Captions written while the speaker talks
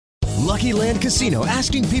Lucky Land Casino,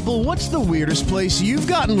 asking people, what's the weirdest place you've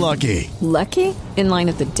gotten lucky? Lucky? In line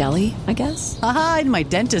at the deli, I guess? Aha, in my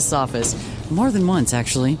dentist's office. More than once,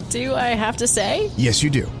 actually. Do I have to say? Yes, you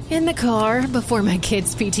do. In the car before my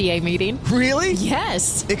kids' PTA meeting. Really?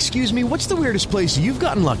 Yes. Excuse me, what's the weirdest place you've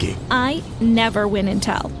gotten lucky? I never win and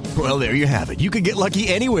tell. Well, there you have it. You can get lucky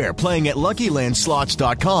anywhere, playing at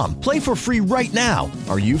LuckyLandSlots.com. Play for free right now.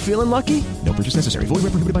 Are you feeling lucky? No purchase necessary. Void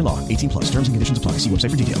where prohibited by law. 18+. Terms and conditions apply. See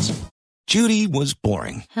website for details. Judy was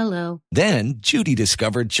boring. Hello. Then Judy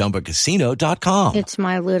discovered ChumbaCasino.com. It's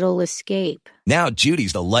my little escape. Now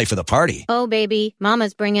Judy's the life of the party. Oh, baby,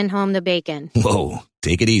 mama's bringing home the bacon. Whoa,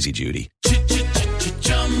 take it easy, Judy.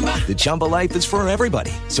 The Chumba life is for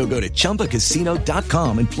everybody. So go to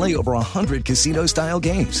ChumbaCasino.com and play over 100 casino-style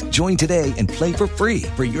games. Join today and play for free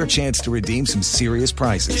for your chance to redeem some serious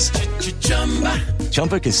prizes.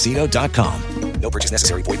 ChumbaCasino.com. No purchase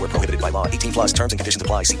necessary. Void where prohibited by law. 18+. Terms and conditions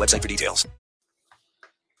apply. See website for details.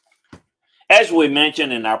 As we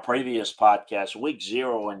mentioned in our previous podcast, week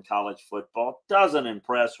 0 in college football doesn't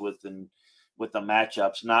impress with the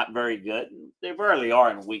matchups. Not very good. They rarely are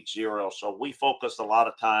in week 0. So we focused a lot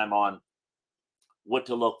of time on what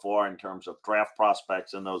to look for in terms of draft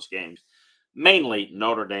prospects in those games, mainly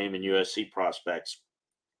Notre Dame and USC prospects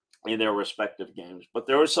in their respective games. But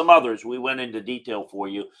there were some others we went into detail for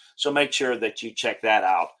you. So make sure that you check that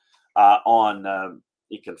out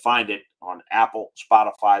you can find it on Apple,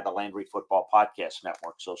 Spotify, the Landry Football Podcast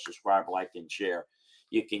Network. So subscribe, like, and share.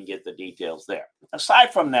 You can get the details there.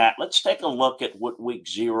 Aside from that, let's take a look at what week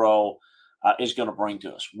 0 is going to bring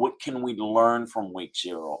to us. What can we learn from week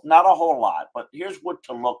 0? Not a whole lot, but here's what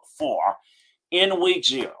to look for in week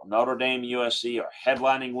 0. Notre Dame, USC are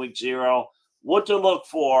headlining week 0. What to look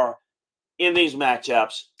for in these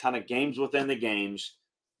matchups, kind of games within the games.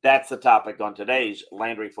 That's the topic on today's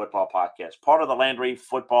Landry Football Podcast. Part of the Landry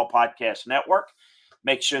Football Podcast Network.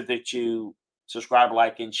 Make sure that you subscribe,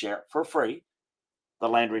 like, and share for free. The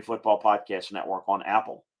Landry Football Podcast Network on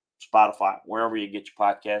Apple, Spotify, wherever you get your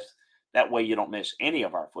podcasts. That way you don't miss any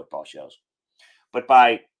of our football shows. But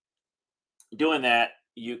by doing that,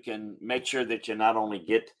 you can make sure that you not only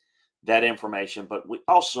get that information, but we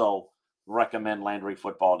also recommend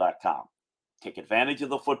LandryFootball.com. Take advantage of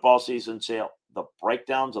the football season sale. The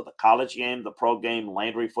breakdowns of the college game, the pro game,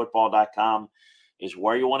 LandryFootball.com is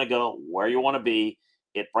where you want to go, where you want to be.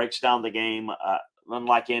 It breaks down the game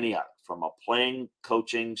unlike any other. From a playing,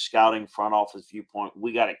 coaching, scouting, front office viewpoint,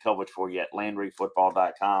 we got it covered for you at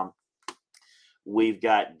LandryFootball.com. We've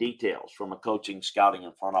got details from a coaching, scouting,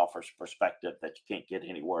 and front office perspective that you can't get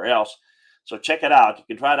anywhere else. So check it out. You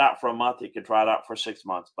can try it out for a month. You can try it out for 6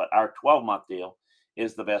 months. But our 12-month deal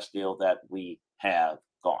is the best deal that we have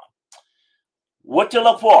gone. What to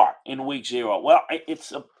look for in week 0? Well,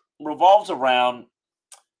 it revolves around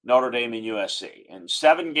Notre Dame and USC. And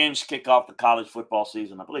 7 games kick off the college football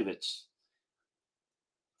season. I believe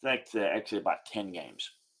actually about 10 games.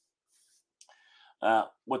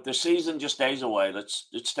 With the season just days away,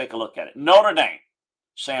 let's take a look at it. Notre Dame,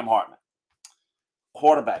 Sam Hartman,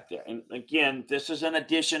 quarterback there. And again, this is in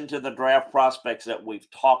addition to the draft prospects that we've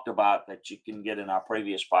talked about that you can get in our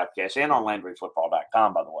previous podcast and on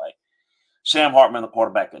LandryFootball.com, by the way. Sam Hartman, the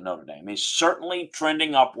quarterback at Notre Dame. He's certainly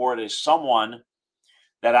trending upward as someone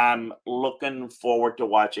that I'm looking forward to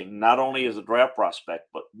watching, not only as a draft prospect,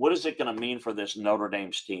 but what is it going to mean for this Notre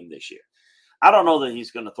Dame's team this year? I don't know that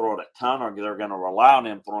he's going to throw it a ton or they're going to rely on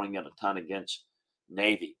him throwing it a ton against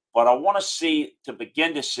Navy. But I want to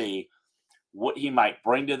begin to see what he might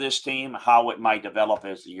bring to this team, how it might develop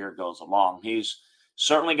as the year goes along. He's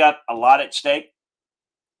certainly got a lot at stake.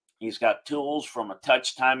 He's got tools from a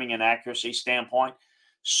touch timing and accuracy standpoint.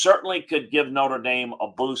 Certainly could give Notre Dame a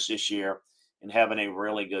boost this year in having a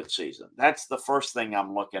really good season. That's the first thing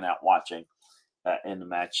I'm looking at watching in the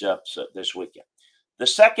matchups this weekend. The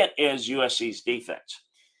second is USC's defense.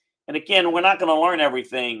 And again, we're not going to learn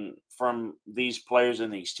everything from these players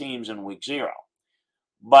and these teams in week 0.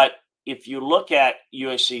 But if you look at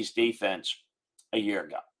USC's defense a year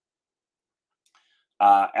ago,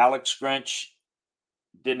 Alex Grinch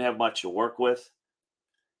didn't have much to work with.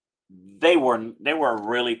 They were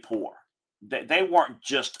really poor. They weren't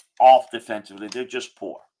just off defensively. They're just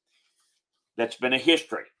poor. That's been a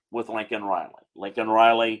history with Lincoln Riley. Lincoln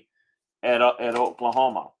Riley at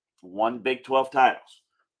Oklahoma won Big 12 titles,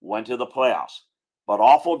 went to the playoffs, but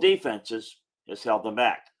awful defenses has held them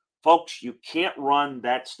back. Folks, you can't run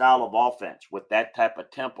that style of offense with that type of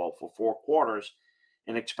tempo for 4 quarters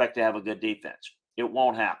and expect to have a good defense. It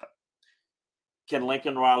won't happen. Can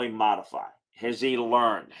Lincoln Riley modify? Has he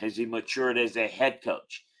learned? Has he matured as a head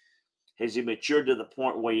coach? Has he matured to the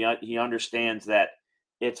point where he understands that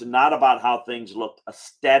it's not about how things look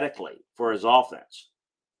aesthetically for his offense,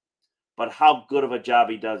 but how good of a job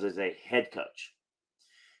he does as a head coach.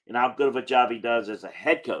 And how good of a job he does as a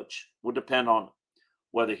head coach will depend on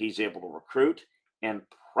whether he's able to recruit and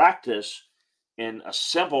practice and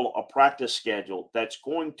assemble a practice schedule that's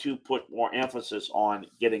going to put more emphasis on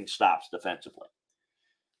getting stops defensively.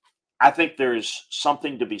 I think there's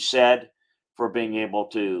something to be said for being able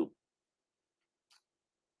to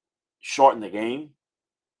shorten the game,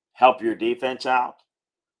 help your defense out,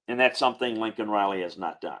 and that's something Lincoln Riley has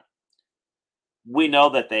not done. We know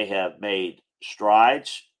that they have made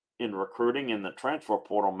strides in recruiting in the transfer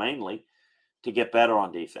portal mainly to get better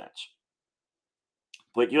on defense.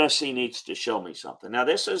 But USC needs to show me something. Now,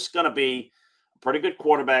 this is going to be a pretty good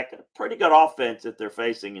quarterback, a pretty good offense that they're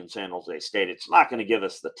facing in San Jose State. It's not going to give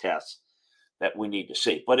us the tests that we need to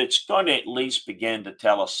see, but it's going to at least begin to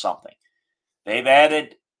tell us something. They've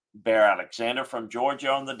added Bear Alexander from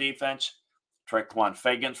Georgia on the defense, Traquan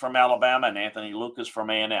Fagans from Alabama, and Anthony Lucas from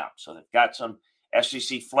A&M. So they've got some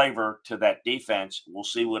SEC flavor to that defense. We'll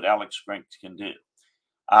see what Alex Grinch can do.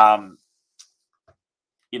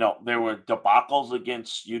 There were debacles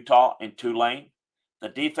against Utah and Tulane. The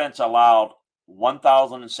defense allowed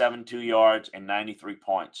 1,072 yards and 93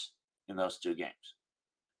 points in those two games.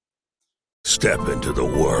 Step into the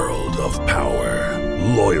world of power,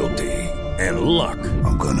 loyalty, and luck.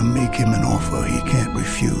 I'm going to make him an offer he can't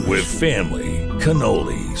refuse. With family,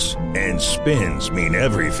 cannolis, and spins mean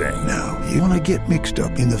everything. Now, you want to get mixed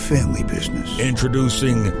up in the family business.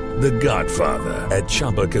 Introducing The Godfather at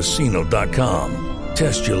ChumbaCasino.com.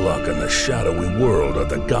 Test your luck in the shadowy world of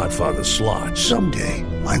The Godfather slot. Someday,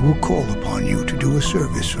 I will call upon you to do a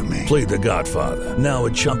service for me. Play The Godfather now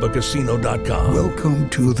at ChumbaCasino.com. Welcome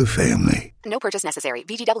to the family. No purchase necessary.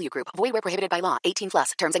 VGW Group. Void where prohibited by law.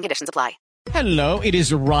 18+. Terms and conditions apply. Hello, it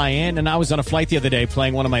is Ryan, and I was on a flight the other day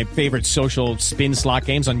playing one of my favorite social spin slot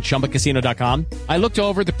games on ChumbaCasino.com. I looked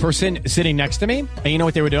over at the person sitting next to me, and you know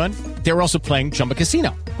what they were doing? They were also playing Chumba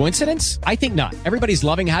Casino. Coincidence? I think not. Everybody's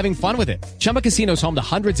loving having fun with it. Chumba Casino is home to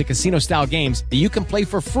hundreds of casino-style games that you can play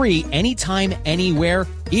for free anytime, anywhere,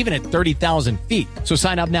 even at 30,000 feet. So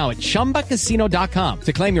sign up now at ChumbaCasino.com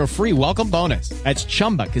to claim your free welcome bonus. That's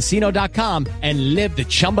ChumbaCasino.com and live the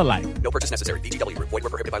Chumba life. No purchase necessary. VGW Group. Void where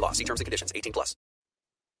prohibited by law. See terms and conditions. 18+.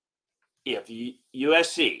 If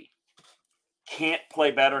USC can't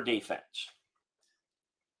play better defense,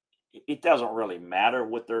 it doesn't really matter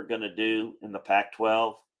what they're going to do in the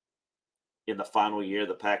Pac-12 in the final year of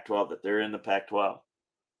the Pac-12 that they're in the Pac-12.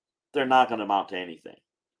 They're not going to amount to anything.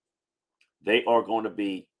 They are going to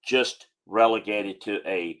be just relegated to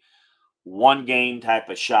a one-game type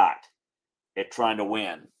of shot at trying to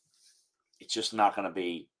win. It's just not going to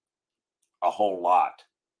be a whole lot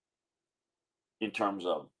in terms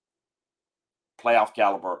of playoff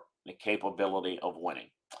caliber and capability of winning.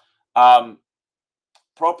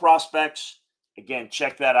 Pro prospects, again,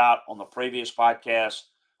 check that out on the previous podcast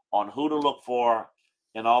on who to look for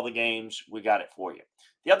in all the games. We got it for you.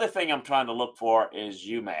 The other thing I'm trying to look for is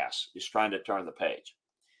UMass is trying to turn the page.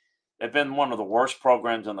 They've been one of the worst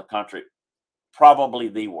programs in the country, probably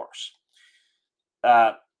the worst.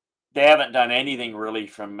 They haven't done anything really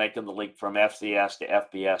from making the leap from FCS to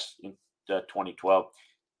FBS in 2012.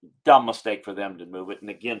 Dumb mistake for them to move it. And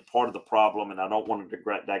again, part of the problem, and I don't want to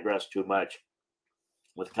digress too much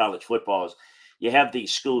with college football, is you have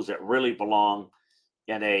these schools that really belong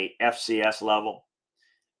in a FCS level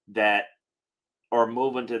that are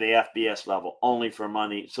moving to the FBS level only for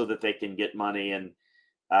money so that they can get money and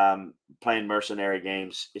playing mercenary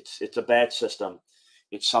games. It's a bad system.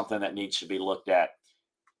 It's something that needs to be looked at.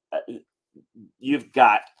 You've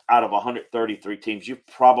got, out of 133 teams, you've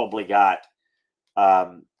probably got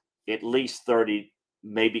at least 30,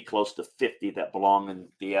 maybe close to 50 that belong in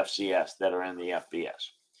the FCS that are in the FBS.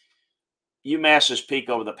 UMass's peak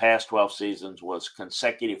over the past 12 seasons was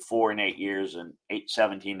consecutive 4 and 8 years and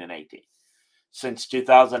 17 and 18. Since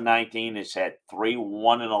 2019, it's had 3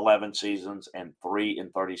 1-11 seasons and 3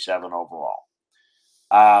 and 37 overall.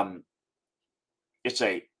 It's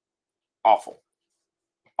a awful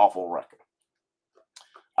record.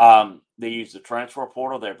 They use the transfer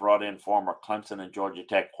portal. They brought in former Clemson and Georgia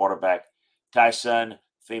Tech quarterback Tyson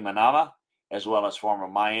Fimanama, as well as former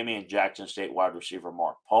Miami and Jackson State wide receiver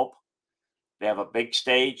Mark Pope. They have a big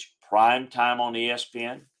stage, prime time on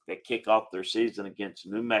ESPN. They kick off their season against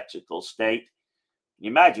New Mexico State. Can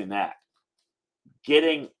you imagine that?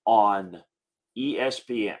 Getting on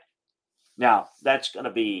ESPN. Now, that's going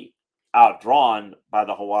to be outdrawn by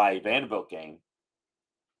the Hawaii-Vanderbilt game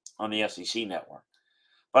on the SEC network.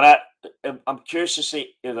 But I'm curious to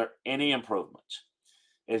see if there are any improvements.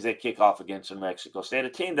 as they kick off against New Mexico State, a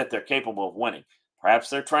team that they're capable of winning. Perhaps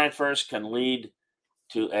their transfers can lead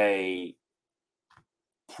to a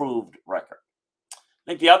proved record. I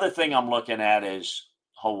think the other thing I'm looking at is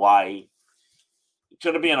Hawaii. It's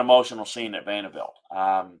going to be an emotional scene at Vanderbilt.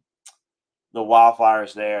 The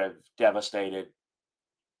wildfires there have devastated,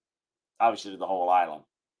 obviously, the whole island.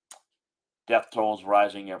 Death tolls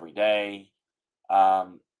rising every day.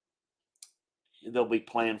 They'll be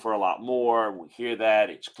planning for a lot more. We hear that.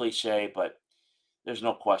 It's cliche, but there's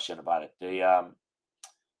no question about it.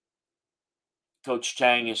 Coach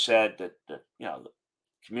Chang has said that the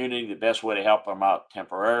community, the best way to help them out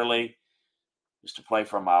temporarily is to play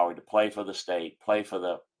for Maui, to play for the state, play for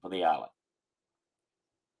the island.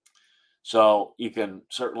 So you can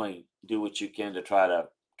certainly do what you can to try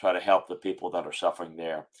to help the people that are suffering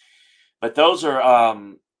there. But those are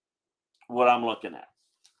what I'm looking at.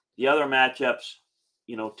 The other matchups,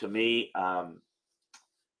 to me.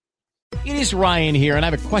 It is Ryan here, and I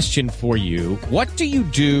have a question for you. What do you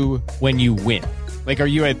do when you win? Like, are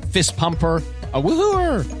you a fist pumper, a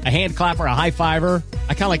woohooer, a hand clapper, a high fiver?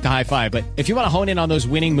 I kind of like the high five, but if you want to hone in on those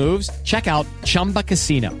winning moves, check out Chumba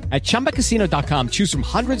Casino. At ChumbaCasino.com, choose from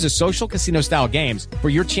hundreds of social casino-style games for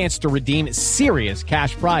your chance to redeem serious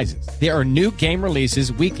cash prizes. There are new game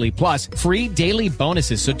releases weekly, plus free daily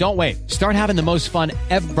bonuses, so don't wait. Start having the most fun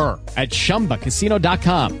ever at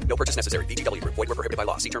ChumbaCasino.com. No purchase necessary. VGW. Void where prohibited by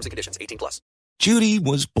law. See terms and conditions. 18+. Judy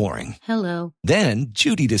was boring. Hello. Then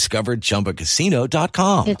Judy discovered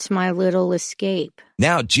ChumbaCasino.com. It's my little escape.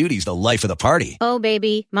 Now Judy's the life of the party. Oh,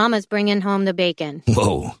 baby, mama's bringing home the bacon.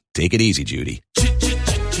 Whoa, take it easy, Judy.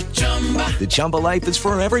 The Chumba life is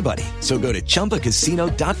for everybody. So go to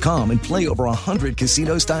ChumbaCasino.com and play over 100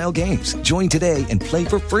 casino-style games. Join today and play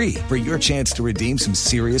for free for your chance to redeem some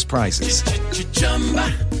serious prizes.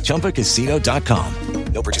 ChumbaCasino.com.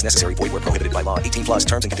 No purchase necessary. Void where prohibited by law. 18+.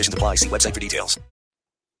 Terms and conditions apply. See website for details.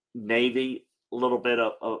 Navy, a little bit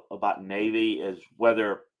about Navy is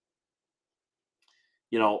whether,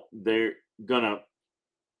 they're going to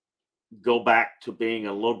go back to being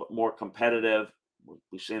a little bit more competitive.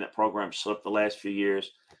 We've seen that program slip the last few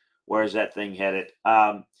years. Where is that thing headed?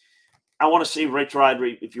 I want to see Rich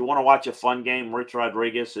Rodriguez. If you want to watch a fun game, Rich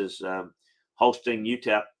Rodriguez is hosting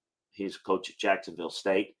UTEP. He's a coach at Jacksonville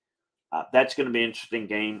State. That's going to be an interesting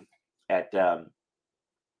game on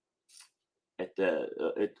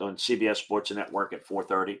CBS Sports Network at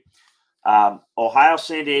 4:30. Ohio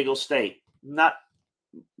San Diego State, not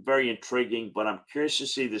very intriguing, but I'm curious to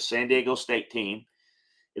see the San Diego State team.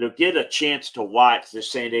 It'll get a chance to watch the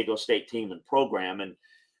San Diego State team and program and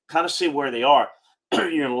kind of see where they are.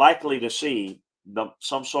 You're likely to see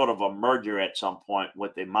some sort of a merger at some point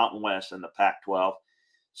with the Mountain West and the Pac-12.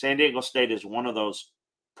 San Diego State is one of those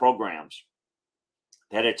programs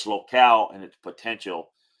that its locale and its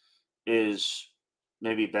potential is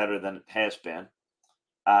maybe better than it has been.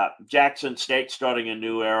 Jackson State starting a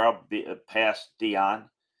new era past Deion.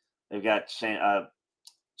 They've got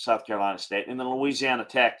South Carolina State, and then Louisiana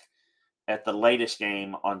Tech at the latest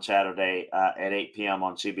game on Saturday at 8 p.m.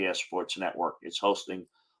 on CBS Sports Network. It's hosting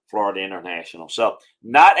Florida International. So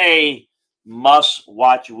not a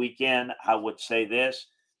must-watch weekend. I would say this.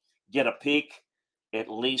 Get a peek. At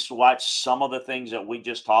least watch some of the things that we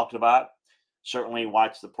just talked about. Certainly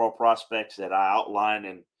watch the pro prospects that I outlined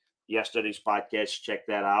in yesterday's podcast. Check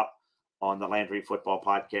that out on the Landry Football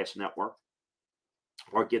Podcast Network.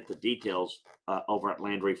 Or get the details over at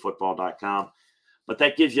LandryFootball.com. But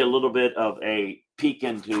that gives you a little bit of a peek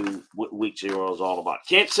into what Week 0 is all about.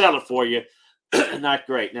 Can't sell it for you. Not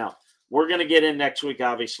great. Now, we're going to get in next week.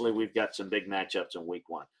 Obviously, we've got some big matchups in Week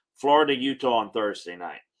 1. Florida, Utah on Thursday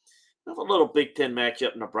night. A little Big Ten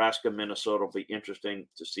matchup, Nebraska, Minnesota will be interesting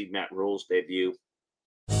to see Matt Rule's debut.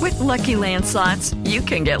 With Lucky Land Slots, you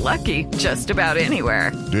can get lucky just about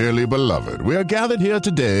anywhere. Dearly beloved, we are gathered here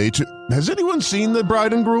today to... Has anyone seen the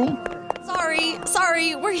bride and groom?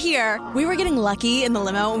 Sorry, we're here. We were getting lucky in the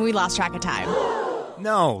limo and we lost track of time.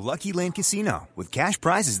 No, Lucky Land Casino, with cash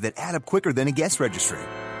prizes that add up quicker than a guest registry.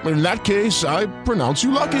 In that case, I pronounce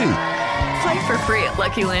you lucky. Play for free at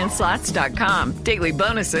LuckyLandSlots.com. Daily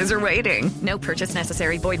bonuses are waiting. No purchase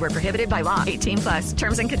necessary. Void where prohibited by law. 18+.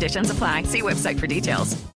 Terms and conditions apply. See website for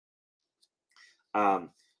details.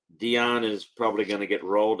 Deion is probably going to get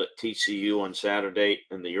rolled at TCU on Saturday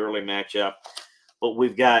in the early matchup. But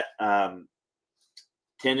we've got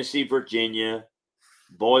Tennessee, Virginia,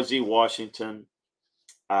 Boise, Washington,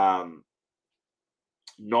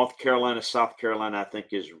 North Carolina, South Carolina, I think,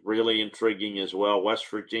 is really intriguing as well. West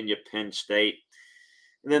Virginia, Penn State.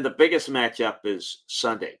 And then the biggest matchup is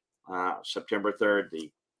Sunday, September 3rd,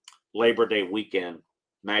 the Labor Day weekend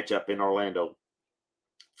matchup in Orlando.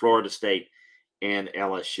 Florida State, and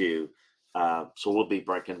LSU. So we'll be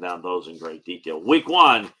breaking down those in great detail. Week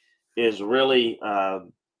 1 is really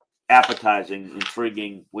appetizing,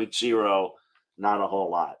 intriguing. Week 0, not a whole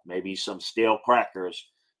lot. Maybe some stale crackers,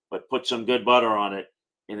 but put some good butter on it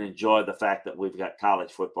and enjoy the fact that we've got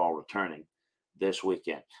college football returning this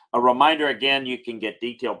weekend. A reminder again, you can get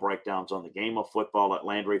detailed breakdowns on the game of football at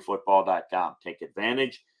LandryFootball.com. Take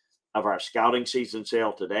advantage of our scouting season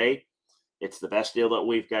sale today. It's the best deal that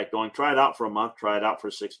we've got going. Try it out for a month. Try it out for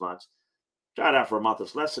 6 months. Try it out for a month.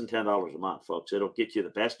 It's less than $10 a month, folks. It'll get you the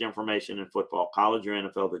best information in football, college or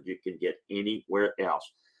NFL, that you can get anywhere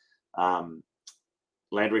else.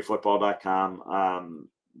 LandryFootball.com,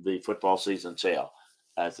 the football season sale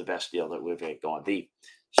is the best deal that we've got going.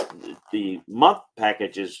 The month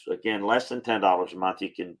package is, again, less than $10 a month. You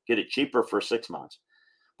can get it cheaper for 6 months,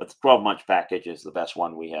 but the 12-month package is the best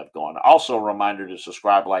one we have going. Also, a reminder to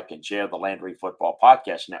subscribe, like, and share the Landry Football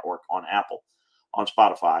Podcast Network on Apple, on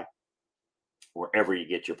Spotify, wherever you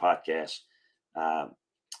get your podcasts.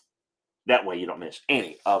 That way you don't miss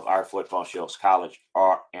any of our football shows, college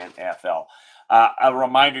or NFL. A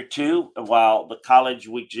reminder, too, while the college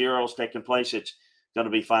week 0 is taking place, it's going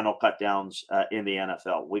to be final cut downs in the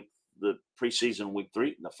NFL. The preseason week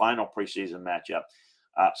 3, the final preseason matchup.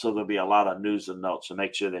 So there'll be a lot of news and notes. So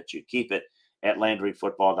make sure that you keep it at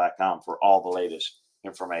LandryFootball.com for all the latest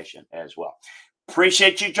information as well.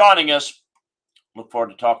 Appreciate you joining us. Look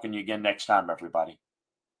forward to talking to you again next time, everybody.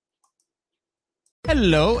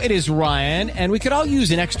 Hello, it is Ryan, and we could all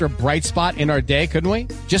use an extra bright spot in our day, couldn't we?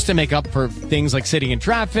 Just to make up for things like sitting in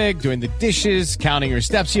traffic, doing the dishes, counting your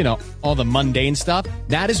steps, all the mundane stuff.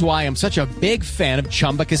 That is why I'm such a big fan of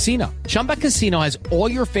Chumba Casino. Chumba Casino has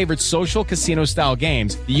all your favorite social casino-style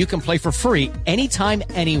games that you can play for free anytime,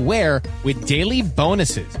 anywhere with daily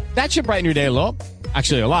bonuses. That should brighten your day a little.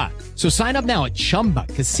 Actually, a lot. So sign up now at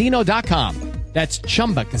ChumbaCasino.com. That's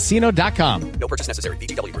ChumbaCasino.com. No purchase necessary.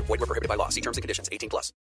 VGW Group. Void where prohibited by law. See terms and conditions.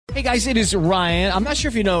 18+. Hey, guys, it is Ryan. I'm not sure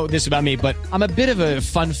if you know this about me, but I'm a bit of a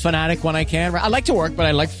fun fanatic when I can. I like to work, but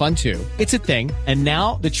I like fun, too. It's a thing. And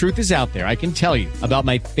now the truth is out there. I can tell you about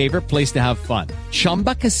my favorite place to have fun.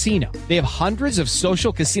 Chumba Casino. They have hundreds of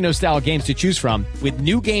social casino-style games to choose from with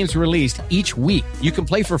new games released each week. You can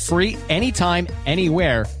play for free anytime,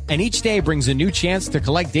 anywhere, and each day brings a new chance to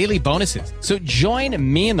collect daily bonuses. So join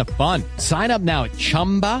me in the fun. Sign up now at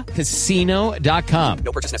ChumbaCasino.com.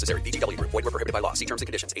 No purchase necessary. VGW Group. Void where prohibited by law. See terms and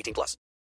conditions. 18+.